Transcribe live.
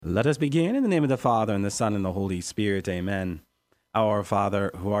Let us begin in the name of the Father, and the Son, and the Holy Spirit. Amen. Our Father,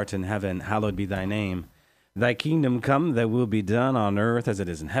 who art in heaven, hallowed be thy name. Thy kingdom come, thy will be done on earth as it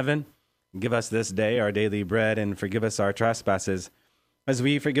is in heaven. Give us this day our daily bread, and forgive us our trespasses, as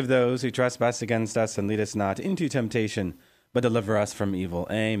we forgive those who trespass against us, and lead us not into temptation, but deliver us from evil.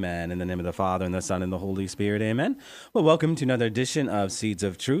 Amen. In the name of the Father, and the Son, and the Holy Spirit. Amen. Well, welcome to another edition of Seeds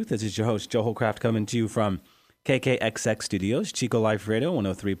of Truth. This is your host, Joe Hollcraft, coming to you from KKXX Studios, Chico Life Radio,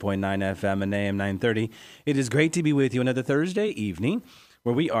 103.9 FM and AM 930. It is great to be with you another Thursday evening,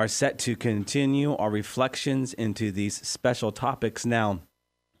 where we are set to continue our reflections into these special topics. Now,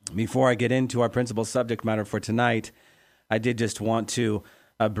 before I get into our principal subject matter for tonight, I did just want to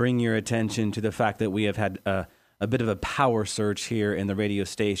bring your attention to the fact that we have had a bit of a power surge here in the radio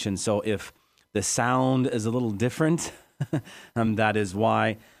station. So if the sound is a little different, that is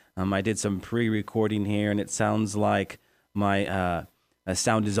why. I did some pre-recording here, and it sounds like my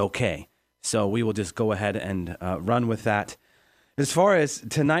sound is okay. So we will just go ahead and run with that. As far as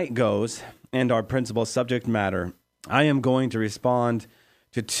tonight goes and our principal subject matter, I am going to respond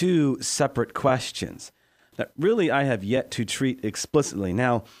to two separate questions that really I have yet to treat explicitly.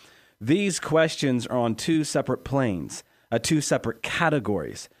 Now, these questions are on two separate planes, two separate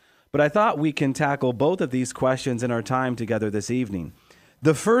categories. But I thought we can tackle both of these questions in our time together this evening.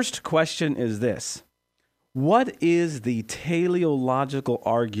 The first question is this: what is the teleological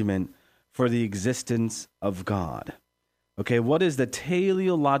argument for the existence of God? Okay, what is the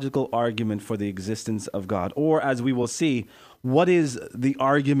teleological argument for the existence of God? Or, as we will see, what is the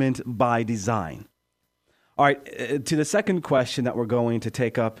argument by design? All right, to the second question that we're going to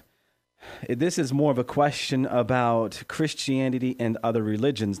take up, this is more of a question about Christianity and other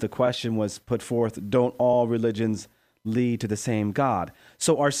religions. The question was put forth, don't all religions lead to the same God?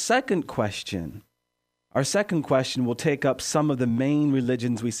 So our second question will take up some of the main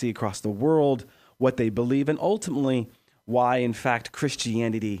religions we see across the world, what they believe, and ultimately why, in fact,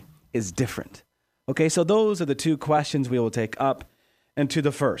 Christianity is different. Okay, so those are the two questions we will take up. And to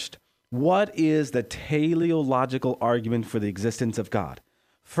the first, what is the teleological argument for the existence of God?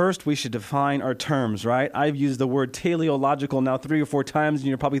 First, we should define our terms, right? I've used the word teleological now 3 or 4 times, and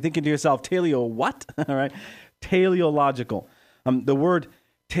you're probably thinking to yourself, teleo what? All right. Teleological. The word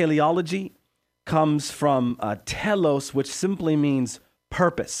teleology comes from telos, which simply means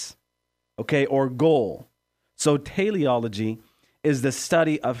purpose, okay, or goal. So teleology is the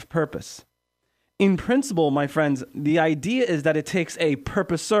study of purpose. In principle, my friends, the idea is that it takes a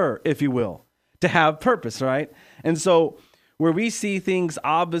purposer, if you will, to have purpose, right? And so where we see things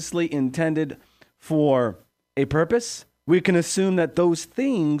obviously intended for a purpose, we can assume that those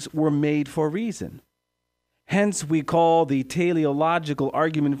things were made for a reason. Hence, we call the teleological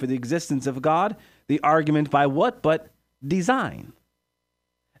argument for the existence of God the argument by what but design.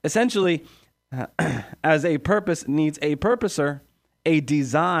 Essentially, as a purpose needs a purposer, a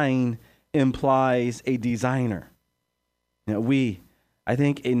design implies a designer. I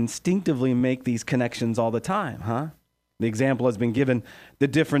think, instinctively make these connections all the time, huh? The example has been given. The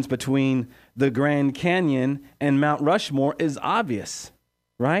difference between the Grand Canyon and Mount Rushmore is obvious,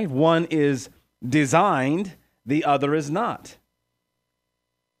 right? One is designed, the other is not.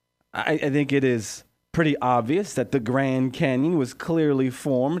 I think it is pretty obvious that the Grand Canyon was clearly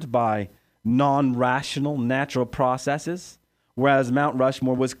formed by non-rational natural processes, whereas Mount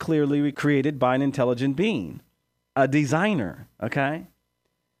Rushmore was clearly created by an intelligent being, a designer, okay?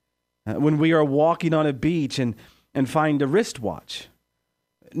 When we are walking on a beach and find a wristwatch,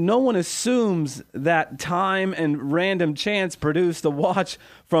 no one assumes that time and random chance produced the watch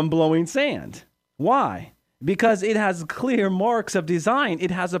from blowing sand. Why? Because it has clear marks of design. It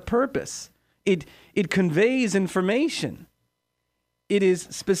has a purpose. It conveys information. It is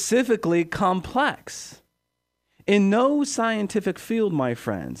specifically complex. In no scientific field, my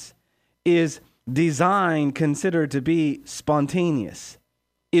friends, is design considered to be spontaneous.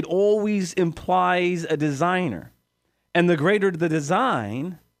 It always implies a designer. And the greater the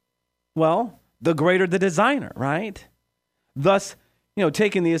design, well, the greater the designer, right? Thus,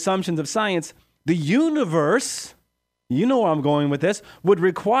 taking the assumptions of science, the universe, you know where I'm going with this, would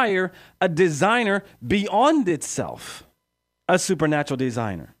require a designer beyond itself, a supernatural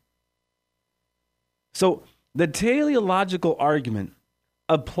designer. So the teleological argument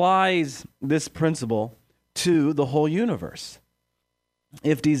applies this principle to the whole universe.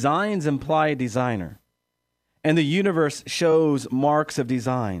 If designs imply a designer, and the universe shows marks of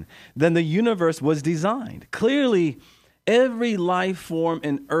design, then the universe was designed. Clearly, every life form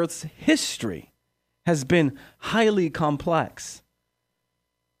in Earth's history has been highly complex.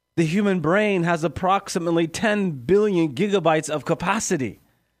 The human brain has approximately 10 billion gigabytes of capacity.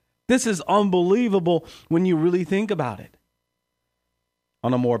 This is unbelievable when you really think about it.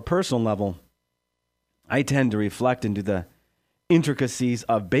 On a more personal level, I tend to reflect into the intricacies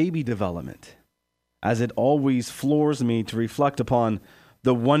of baby development, as it always floors me to reflect upon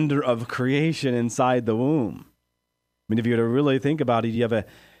the wonder of creation inside the womb. I mean, if you were to really think about it, you have a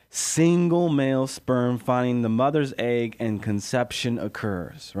single male sperm finding the mother's egg and conception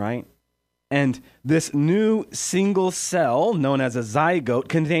occurs, right? And this new single cell, known as a zygote,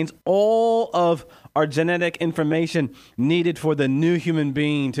 contains all of our genetic information needed for the new human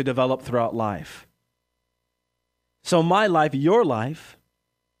being to develop throughout life. So my life, your life,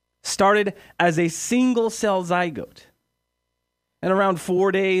 started as a single cell zygote. And around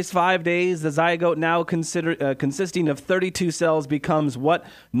 4 days, 5 days, the zygote, now consisting of 32 cells, becomes what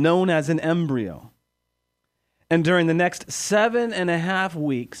known as an embryo. And during the next 7.5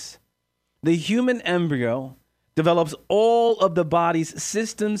 weeks, the human embryo develops all of the body's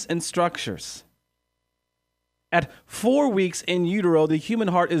systems and structures. At 4 weeks in utero, the human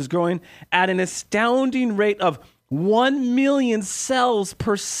heart is growing at an astounding rate of 1 million cells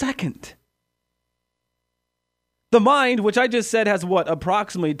per second. The mind, which I just said has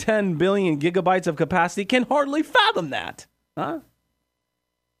approximately 10 billion gigabytes of capacity, can hardly fathom that. Huh?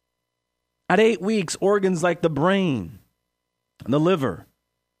 At 8 weeks, organs like the brain, the liver,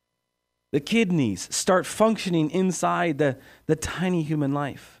 the kidneys start functioning inside the tiny human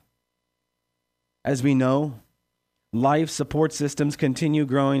life. As we know, life support systems continue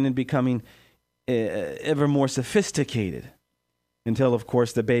growing and becoming ever more sophisticated until, of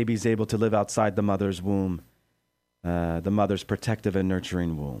course, the baby's able to live outside the mother's womb, the mother's protective and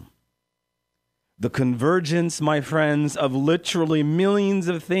nurturing womb. The convergence, my friends, of literally millions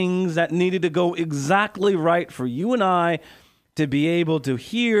of things that needed to go exactly right for you and I to be able to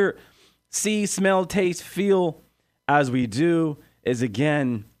hear, see, smell, taste, feel as we do is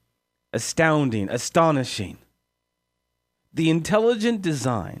again astounding, astonishing. The intelligent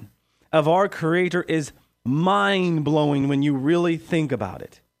design of our Creator is mind-blowing when you really think about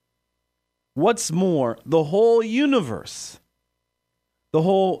it. What's more, the whole universe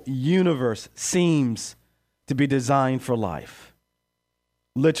seems to be designed for life.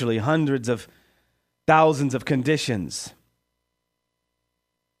 Literally hundreds of thousands of conditions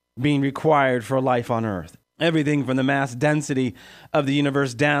being required for life on Earth. Everything from the mass density of the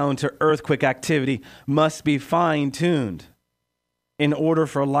universe down to earthquake activity must be fine-tuned in order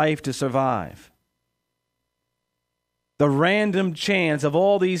for life to survive. The random chance of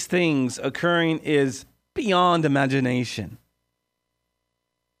all these things occurring is beyond imagination.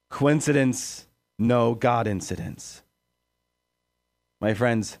 Coincidence, no God incidence. My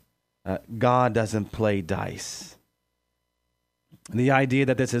friends, God doesn't play dice. The idea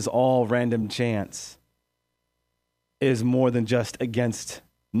that this is all random chance is more than just against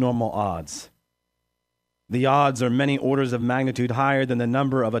normal odds. The odds are many orders of magnitude higher than the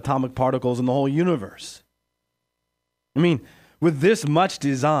number of atomic particles in the whole universe. I mean, with this much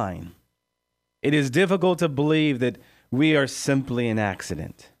design, it is difficult to believe that we are simply an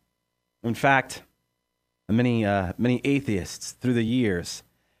accident. In fact, many atheists through the years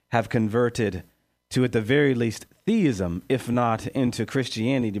have converted to, at the very least, theism, if not into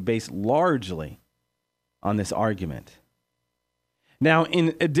Christianity, based largely on this argument. Now,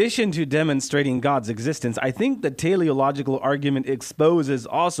 in addition to demonstrating God's existence, I think the teleological argument exposes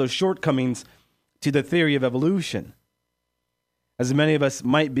also shortcomings to the theory of evolution. As many of us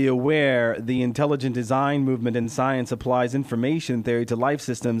might be aware, the intelligent design movement in science applies information theory to life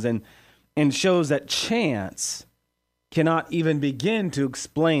systems and shows that chance cannot even begin to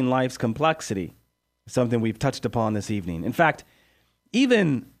explain life's complexity, something we've touched upon this evening. In fact,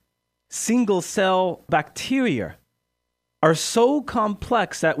 even single-cell bacteria are so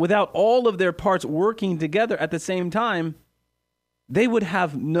complex that without all of their parts working together at the same time, they would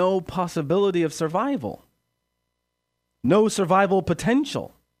have no possibility of survival, no survival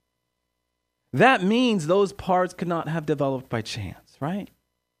potential. That means those parts could not have developed by chance, right?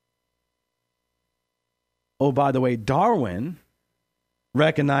 Oh, by the way, Darwin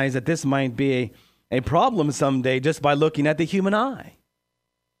recognized that this might be a problem someday just by looking at the human eye.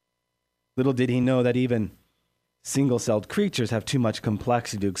 Little did he know that even single-celled creatures have too much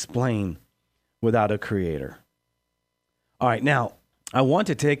complexity to explain without a creator. All right, now, I want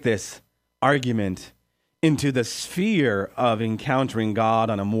to take this argument into the sphere of encountering God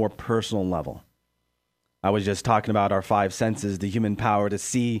on a more personal level. I was just talking about our five senses, the human power to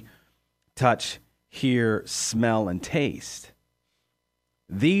see, touch, hear, smell, and taste.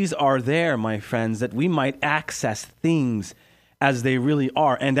 These are there, my friends, that we might access things as they really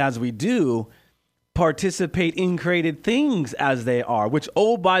are. And as we do, participate in created things as they are, which,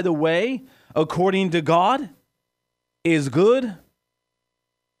 oh, by the way, according to God, is good,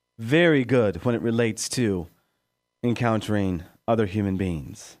 very good when it relates to encountering other human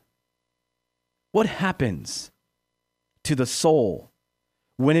beings. What happens to the soul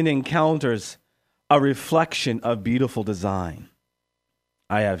when it encounters a reflection of beautiful design?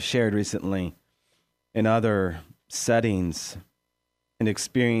 I have shared recently in other settings an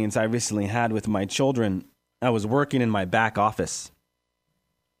experience I recently had with my children. I was working in my back office,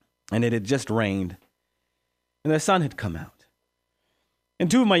 and it had just rained, and the sun had come out. And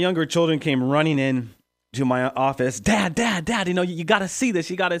two of my younger children came running in to my office. Dad, you got to see this.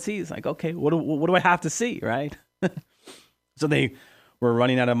 You got to see this. Like, okay, what do I have to see, right? So they were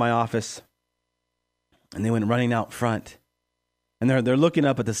running out of my office, and they went running out front, and they're looking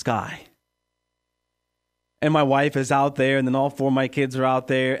up at the sky. And my wife is out there, and then all four of my kids are out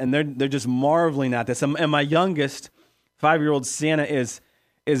there, and they're just marveling at this. And my youngest, 5-year-old Sienna,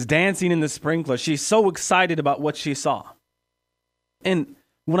 is dancing in the sprinkler. She's so excited about what she saw. And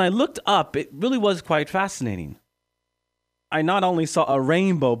when I looked up, it really was quite fascinating. I not only saw a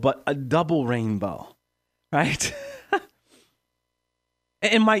rainbow, but a double rainbow, right?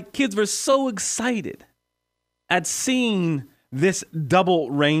 And my kids were so excited at seeing this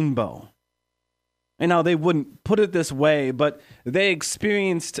double rainbow. And now they wouldn't put it this way, but they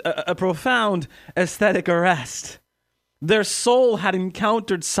experienced a profound aesthetic arrest. Their soul had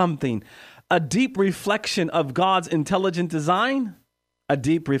encountered something, a deep reflection of God's intelligent design, a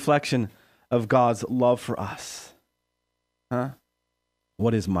deep reflection of God's love for us.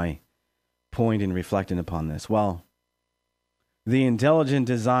 What is my point in reflecting upon this? Well, the intelligent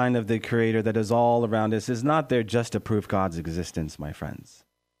design of the Creator that is all around us is not there just to prove God's existence, my friends,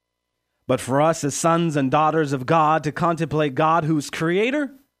 but for us as sons and daughters of God to contemplate God who's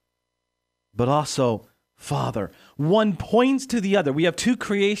Creator, but also Father. One points to the other. We have two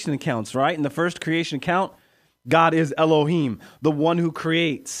creation accounts, right? In the first creation account, God is Elohim, the one who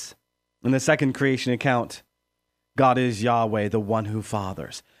creates. In the second creation account, God is Yahweh, the one who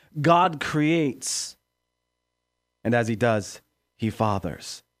fathers. God creates, and as he does, he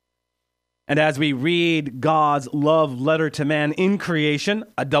fathers. And as we read God's love letter to man in creation,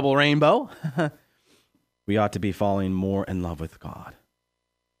 a double rainbow, we ought to be falling more in love with God.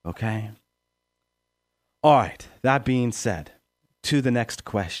 Okay? All right, that being said, to the next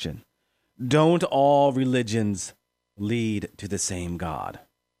question. Don't all religions lead to the same God?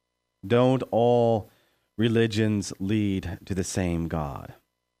 Don't all religions lead to the same God?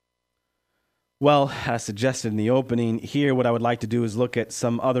 Well, as suggested in the opening, here what I would like to do is look at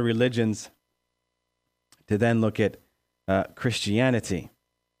some other religions to then look at Christianity.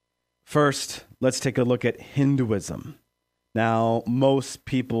 First, let's take a look at Hinduism. Now, most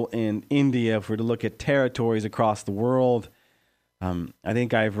people in India, if we're to look at territories across the world, I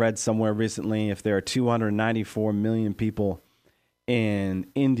think I've read somewhere recently, if there are 294 million people in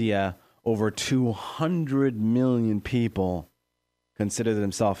India, over 200 million people consider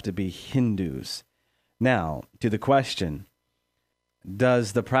themselves to be Hindus. Now, to the question,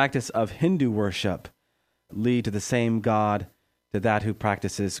 does the practice of Hindu worship lead to the same God to that who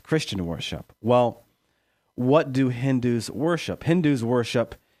practices Christian worship? Well, what do Hindus worship? Hindus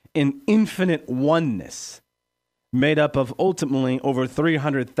worship an infinite oneness made up of ultimately over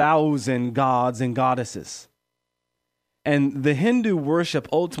 300,000 gods and goddesses. And the Hindu worship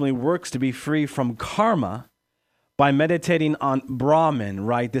ultimately works to be free from karma by meditating on Brahman,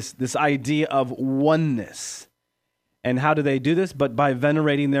 right? This idea of oneness. And how do they do this? But by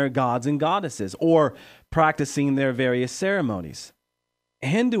venerating their gods and goddesses or practicing their various ceremonies.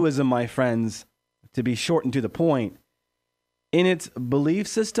 Hinduism, my friends, to be short and to the point, in its belief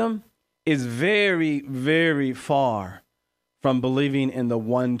system is very, very far from believing in the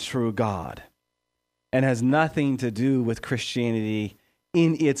one true God and has nothing to do with Christianity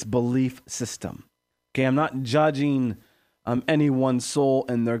in its belief system. Okay, I'm not judging anyone's soul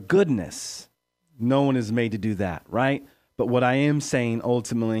and their goodness. No one is made to do that, right? But what I am saying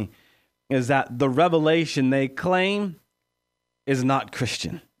ultimately is that the revelation they claim is not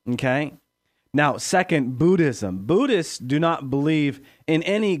Christian, okay? Now, second, Buddhism. Buddhists do not believe in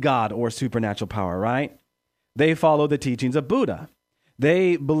any God or supernatural power, right? They follow the teachings of Buddha.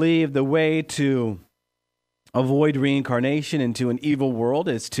 They believe the way to avoid reincarnation into an evil world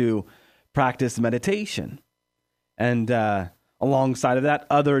is to practice meditation. And alongside of that,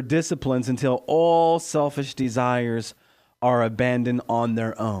 other disciplines until all selfish desires are abandoned on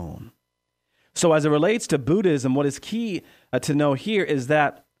their own. So as it relates to Buddhism, what is key to know here is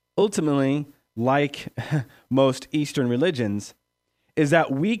that ultimately, like most Eastern religions, is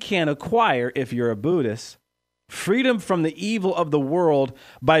that we can acquire, if you're a Buddhist, freedom from the evil of the world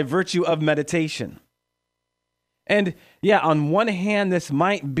by virtue of meditation. And yeah, on one hand, this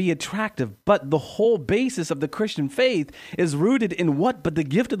might be attractive, but the whole basis of the Christian faith is rooted in what but the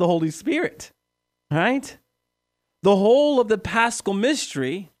gift of the Holy Spirit, right? The whole of the Paschal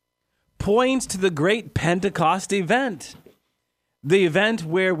mystery points to the great Pentecost event, the event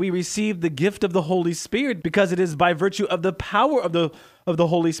where we receive the gift of the Holy Spirit, because it is by virtue of the power of the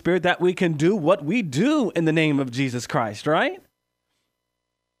Holy Spirit that we can do what we do in the name of Jesus Christ, right?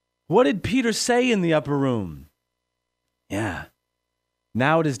 What did Peter say in the upper room? Yeah,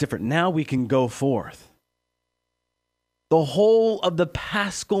 now it is different. Now we can go forth. The whole of the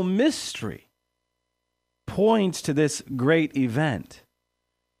Paschal mystery points to this great event.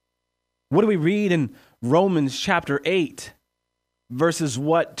 What do we read in Romans chapter 8, verses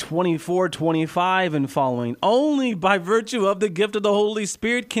 24, 25 and following? Only by virtue of the gift of the Holy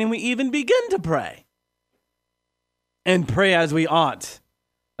Spirit can we even begin to pray. And pray as we ought,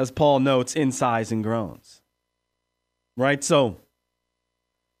 as Paul notes, in sighs and groans. Right? So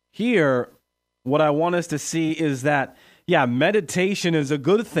here, what I want us to see is that, yeah, meditation is a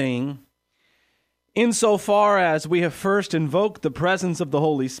good thing insofar as we have first invoked the presence of the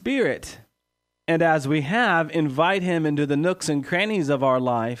Holy Spirit, and as we have, invite him into the nooks and crannies of our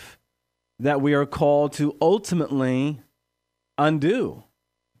life that we are called to ultimately undo.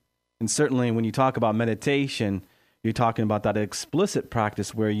 And certainly when you talk about meditation, you're talking about that explicit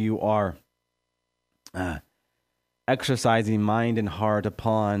practice where you are exercising mind and heart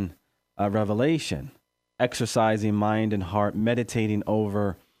upon revelation, exercising mind and heart, meditating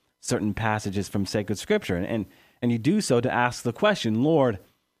over certain passages from sacred scripture. And you do so to ask the question, Lord,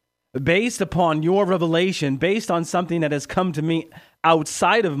 based upon your revelation, based on something that has come to me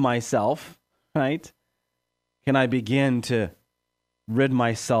outside of myself, right? Can I begin to rid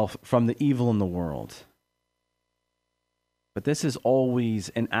myself from the evil in the world? But this is always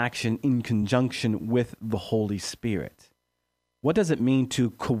an action in conjunction with the Holy Spirit. What does it mean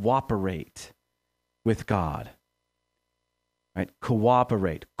to cooperate with God? Right?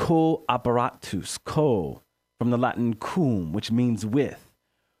 Cooperate. Cooperatus. Co, from the Latin cum, which means with.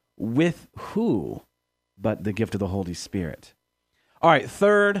 With who but the gift of the Holy Spirit? All right,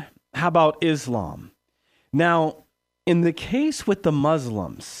 third, how about Islam? Now, in the case with the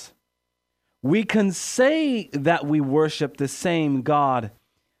Muslims, we can say that we worship the same God,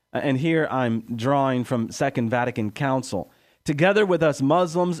 and here I'm drawing from Second Vatican Council. Together with us,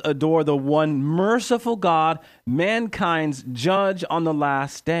 Muslims adore the one merciful God, mankind's judge on the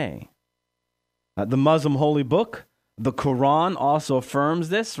last day. The Muslim holy book, the Quran, also affirms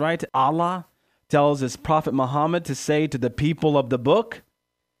this, right? Allah tells his prophet Muhammad to say to the people of the book,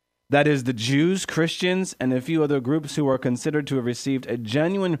 that is the Jews, Christians, and a few other groups who are considered to have received a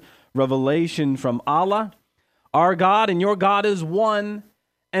genuine revelation from Allah, our God and your God is one,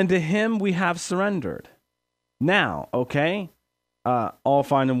 and to him we have surrendered. Now, okay, all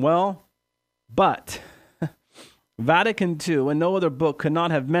fine and well, but Vatican II and no other book could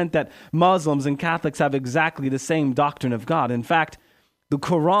not have meant that Muslims and Catholics have exactly the same doctrine of God. In fact, the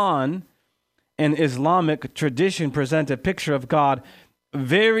Quran and Islamic tradition present a picture of God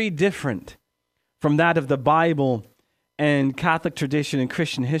very different from that of the Bible and Catholic tradition and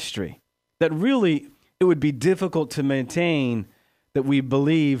Christian history, that really it would be difficult to maintain that we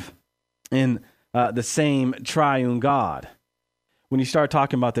believe in the same triune God. When you start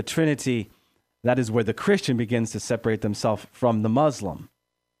talking about the Trinity, that is where the Christian begins to separate themselves from the Muslim.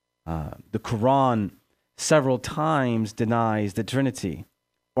 The Quran several times denies the Trinity,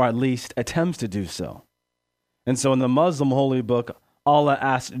 or at least attempts to do so. And so in the Muslim holy book, Allah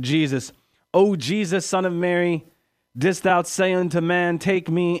asked Jesus, O Jesus, son of Mary, didst thou say unto man, take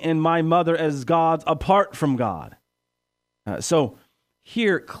me and my mother as gods apart from God? So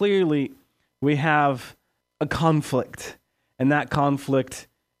here clearly we have a conflict, and that conflict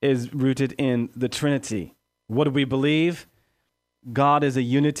is rooted in the Trinity. What do we believe? God is a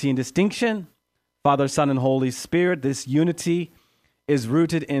unity and distinction, Father, Son, and Holy Spirit. This unity is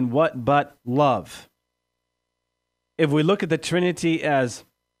rooted in what but love. If we look at the Trinity as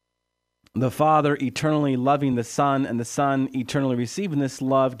the Father eternally loving the Son, and the Son eternally receiving this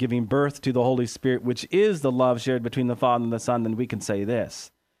love, giving birth to the Holy Spirit, which is the love shared between the Father and the Son, then we can say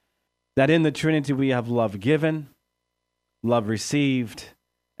this, that in the Trinity we have love given, love received,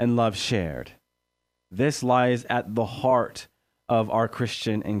 and love shared. This lies at the heart of our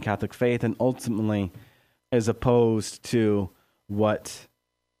Christian and Catholic faith, and ultimately is opposed to what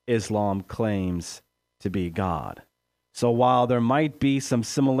Islam claims to be God. So while there might be some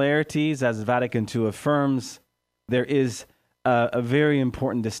similarities, as Vatican II affirms, there is a very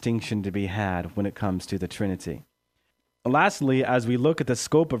important distinction to be had when it comes to the Trinity. Lastly, as we look at the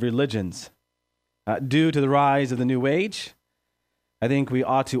scope of religions, due to the rise of the New Age, I think we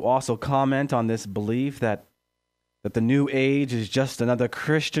ought to also comment on this belief that the New Age is just another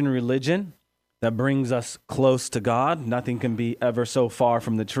Christian religion that brings us close to God. Nothing can be ever so far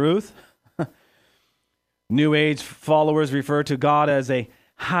from the truth. New Age followers refer to God as a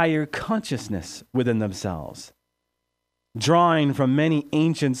higher consciousness within themselves. Drawing from many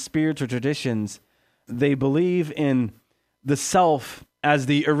ancient spiritual traditions, they believe in the self as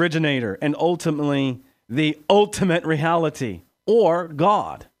the originator and ultimately the ultimate reality, or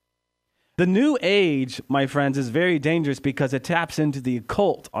God. The New Age, my friends, is very dangerous because it taps into the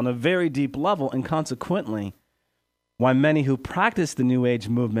occult on a very deep level, and consequently, why many who practice the New Age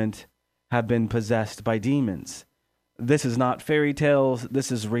movement have been possessed by demons. This is not fairy tales,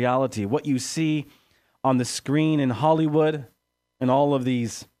 this is reality. What you see on the screen in Hollywood and all of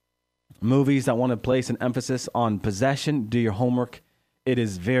these movies that want to place an emphasis on possession, do your homework. It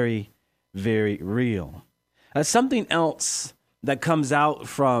is very, very real. Something else that comes out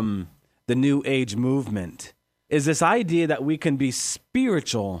from the New Age movement is this idea that we can be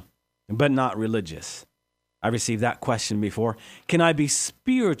spiritual but not religious. I received that question before. Can I be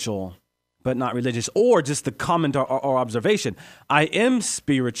spiritual but not religious? Or just the comment or observation, I am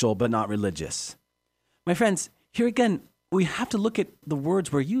spiritual but not religious. My friends, here again, we have to look at the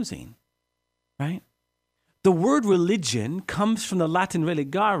words we're using, right? The word religion comes from the Latin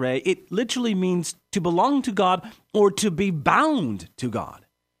religare. It literally means to belong to God or to be bound to God.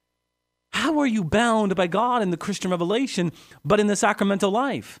 How are you bound by God in the Christian revelation, but in the sacramental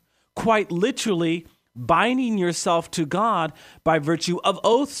life? Quite literally, binding yourself to God by virtue of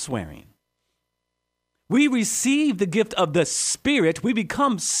oath swearing. We receive the gift of the Spirit. We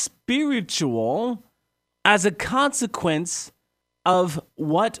become spiritual as a consequence of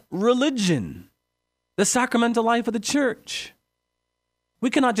what? Religion. The sacramental life of the church. We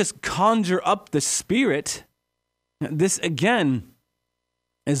cannot just conjure up the Spirit. This, again,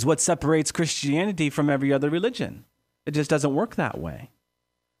 is what separates Christianity from every other religion. It just doesn't work that way.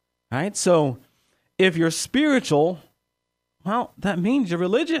 Right? So, if you're spiritual, well, that means you're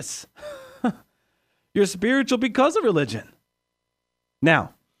religious. You're spiritual because of religion.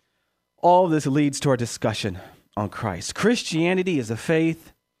 Now, all this leads to our discussion on Christ. Christianity is a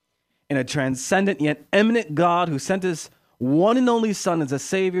faith in a transcendent yet eminent God who sent his one and only Son as a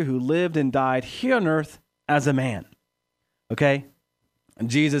Savior who lived and died here on earth as a man. Okay? And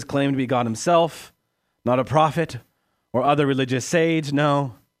Jesus claimed to be God himself, not a prophet or other religious sage.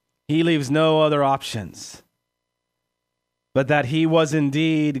 No, he leaves no other options. But that he was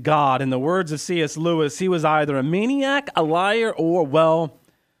indeed God. In the words of C.S. Lewis, he was either a maniac, a liar, or, well,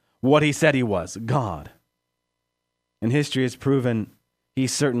 what he said he was, God. And history has proven he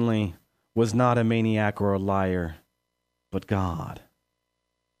certainly was not a maniac or a liar, but God.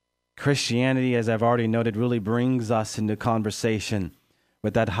 Christianity, as I've already noted, really brings us into conversation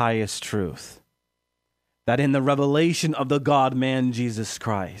with that highest truth. That in the revelation of the God-man, Jesus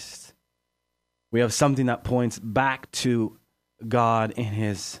Christ, we have something that points back to God in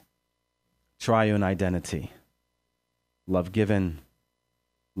his triune identity. Love given,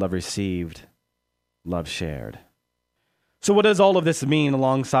 love received, love shared. So what does all of this mean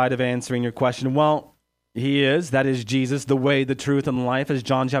alongside of answering your question? Well, he is, that is Jesus, the way, the truth, and the life, as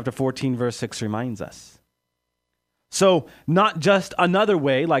John chapter 14, verse 6 reminds us. So not just another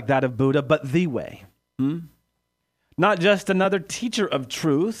way like that of Buddha, but the way. Not just another teacher of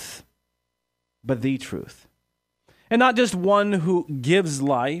truth, but the truth. And not just one who gives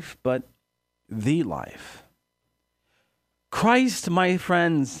life, but the life. Christ, my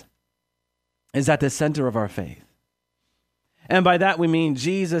friends, is at the center of our faith. And by that we mean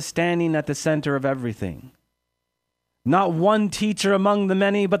Jesus standing at the center of everything. Not one teacher among the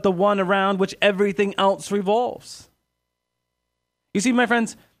many, but the one around which everything else revolves. You see, my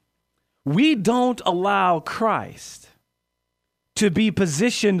friends, we don't allow Christ to be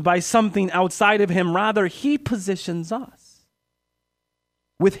positioned by something outside of him. Rather, he positions us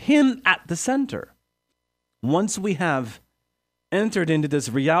with him at the center. Once we have entered into this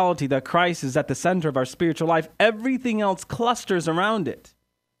reality that Christ is at the center of our spiritual life, everything else clusters around it.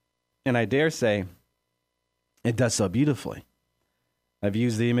 And I dare say, it does so beautifully. I've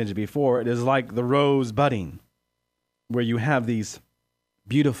used the image before. It is like the rose budding, where you have these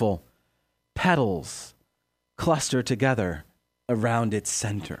beautiful petals clustered together around its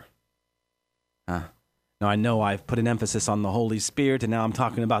center. Now, I know I've put an emphasis on the Holy Spirit, and now I'm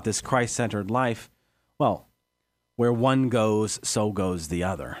talking about this Christ-centered life. Well, where one goes, so goes the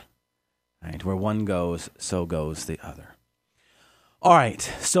other. Right? Where one goes, so goes the other. All right,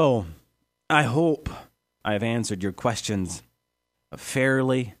 so I hope I've answered your questions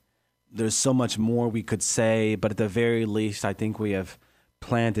fairly. There's so much more we could say, but at the very least, I think we have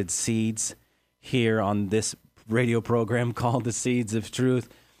planted seeds here on this radio program called The Seeds of Truth.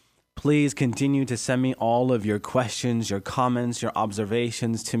 Please continue to send me all of your questions, your comments, your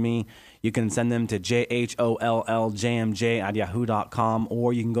observations to me. You can send them to jholljmj@yahoo.com,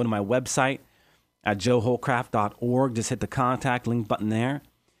 or you can go to my website at joehollcraft.org. Just hit the contact link button there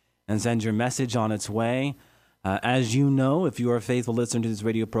and send your message on its way. As you know, if you are a faithful listener to this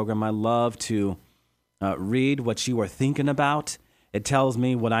radio program, I love to read what you are thinking about. It tells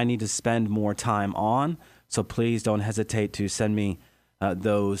me what I need to spend more time on. So please don't hesitate to send me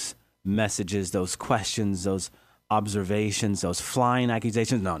those messages, those questions, those observations, those flying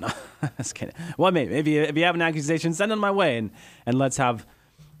accusations. No, just kidding. Well, maybe if you have an accusation, send it my way, and let's have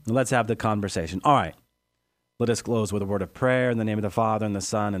the conversation. All right. Let us close with a word of prayer in the name of the Father, and the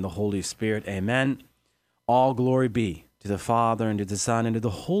Son, and the Holy Spirit. Amen. All glory be to the Father, and to the Son, and to the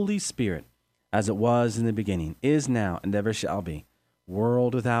Holy Spirit, as it was in the beginning, is now, and ever shall be,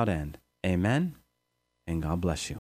 world without end. Amen. And God bless you.